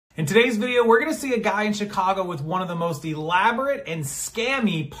In today's video, we're going to see a guy in Chicago with one of the most elaborate and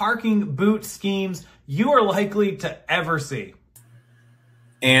scammy parking boot schemes you are likely to ever see.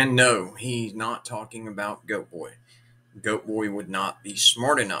 And no, he's not talking about Goat Boy. Goat Boy would not be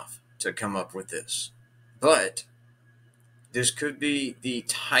smart enough to come up with this. But this could be the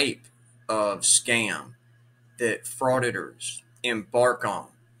type of scam that frauditors embark on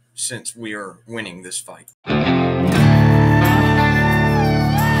since we are winning this fight.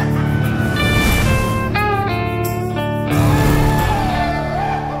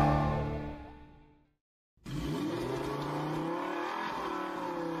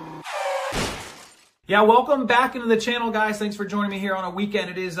 Yeah, welcome back into the channel, guys. Thanks for joining me here on a weekend.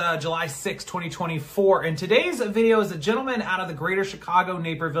 It is July 6, 2024. And today's video is a gentleman out of the greater Chicago,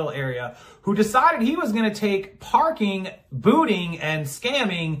 Naperville area who decided he was going to take parking, booting, and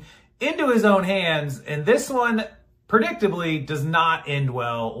scamming into his own hands. And this one, predictably, does not end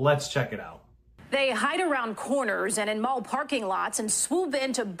well. Let's check it out. They hide around corners and in mall parking lots and swoop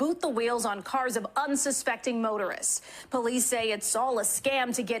in to boot the wheels on cars of unsuspecting motorists. Police say it's all a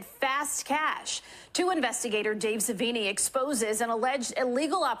scam to get fast cash. Investigator Dave Savini exposes an alleged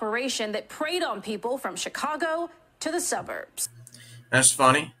illegal operation that preyed on people from Chicago to the suburbs. That's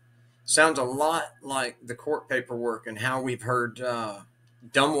funny. Sounds a lot like the court paperwork and how we've heard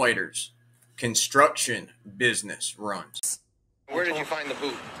dumbwaiters construction business runs. Where did you find the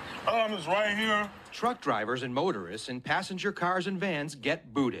boot? It's right here. Truck drivers and motorists in passenger cars and vans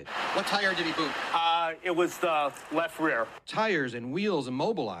get booted. What tire did he boot? It was the left rear. Tires and wheels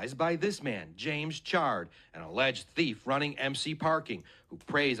immobilized by this man, James Chard, an alleged thief running MC Parking, who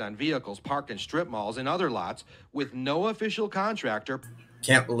preys on vehicles parked in strip malls and other lots with no official contractor.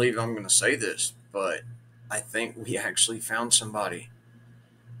 Can't believe I'm going to say this, but I think we actually found somebody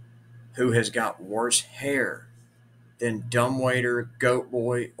who has got worse hair than Dumbwaiter, Goat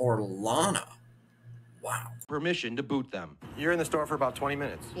Boy, or Lana. Wow. Permission to boot them. You're in the store for about 20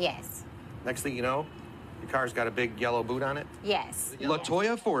 minutes. Yes. Next thing you know, your car's got a big yellow boot on it. Yes.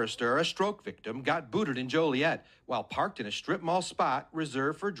 LaToya Forrester, a stroke victim, got booted in Joliet while parked in a strip mall spot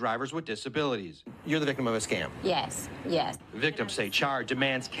reserved for drivers with disabilities. You're the victim of a scam. Yes. Yes. Victims say Chard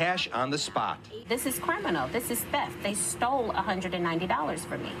demands cash on the spot. This is criminal. This is theft. They stole $190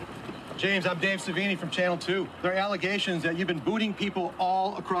 from me. James, I'm Dave Savini from Channel 2. There are allegations that you've been booting people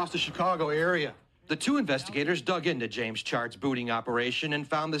all across the Chicago area. The two investigators dug into James Chard's booting operation and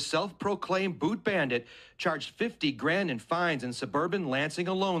found the self-proclaimed boot bandit charged 50 grand in fines in suburban Lansing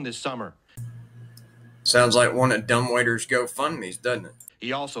alone this summer. Sounds like one of Dumbwaiter's GoFundMes, doesn't it?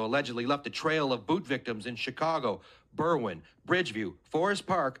 He also allegedly left a trail of boot victims in Chicago, Berwyn, Bridgeview, Forest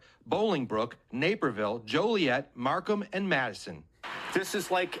Park, Bolingbrook, Naperville, Joliet, Markham, and Madison. This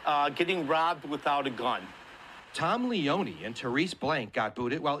is like getting robbed without a gun. Tom Leone and Therese Blank got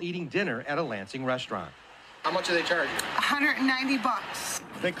booted while eating dinner at a Lansing restaurant. How much do they charge you? $190.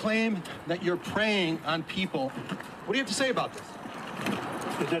 They claim that you're preying on people. What do you have to say about this?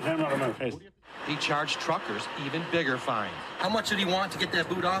 Get that hand out of my face. He charged truckers even bigger fines. How much did he want to get that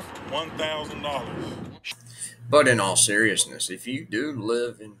boot off? $1,000. But in all seriousness, if you do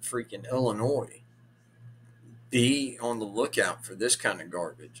live in freaking Illinois, be on the lookout for this kind of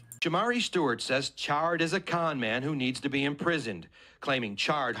garbage. Jamari Stewart says Chard is a con man who needs to be imprisoned, claiming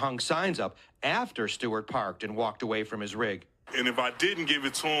Chard hung signs up after Stewart parked and walked away from his rig. And if I didn't give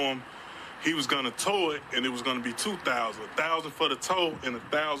it to him, he was going to tow it, and it was going to be $2,000. $1,000 for the tow and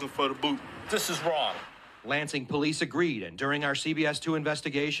 $1,000 for the boot. This is wrong. Lansing police agreed, and during our CBS 2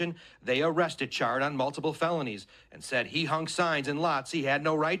 investigation, they arrested Chard on multiple felonies and said he hung signs in lots he had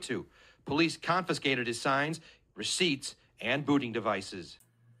no right to. Police confiscated his signs, receipts, and booting devices.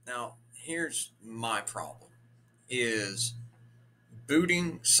 Now, here's my problem, is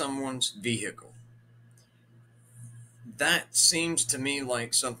booting someone's vehicle. That seems to me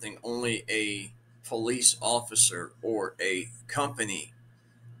like something only a police officer or a company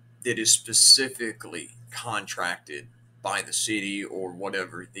that is specifically contracted by the city or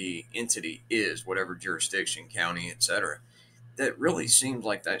whatever the entity is, whatever jurisdiction, county, etc. That really seems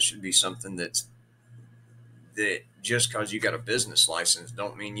like that should be something that just because you got a business license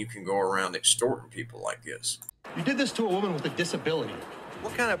don't mean you can go around extorting people like this. You did this to a woman with a disability.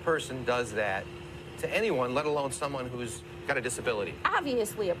 What kind of person does that to anyone, let alone someone who's got a disability?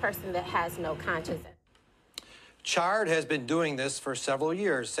 Obviously, a person that has no conscience. Chard has been doing this for several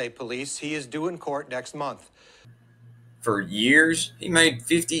years, say police. He is due in court next month. For years, he made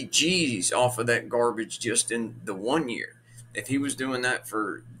 50 G's off of that garbage just in the 1 year. If he was doing that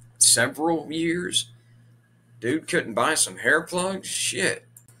for several years, dude couldn't buy some hair plugs? Shit.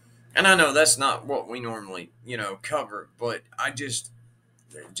 And I know that's not what we normally, cover, but I just,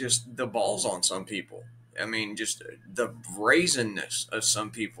 just the balls on some people. I mean, just the brazenness of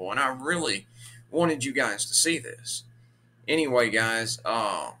some people. And I really wanted you guys to see this. Anyway, guys,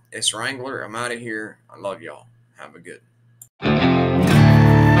 it's Wrangler. I'm out of here. I love y'all. Have a good one.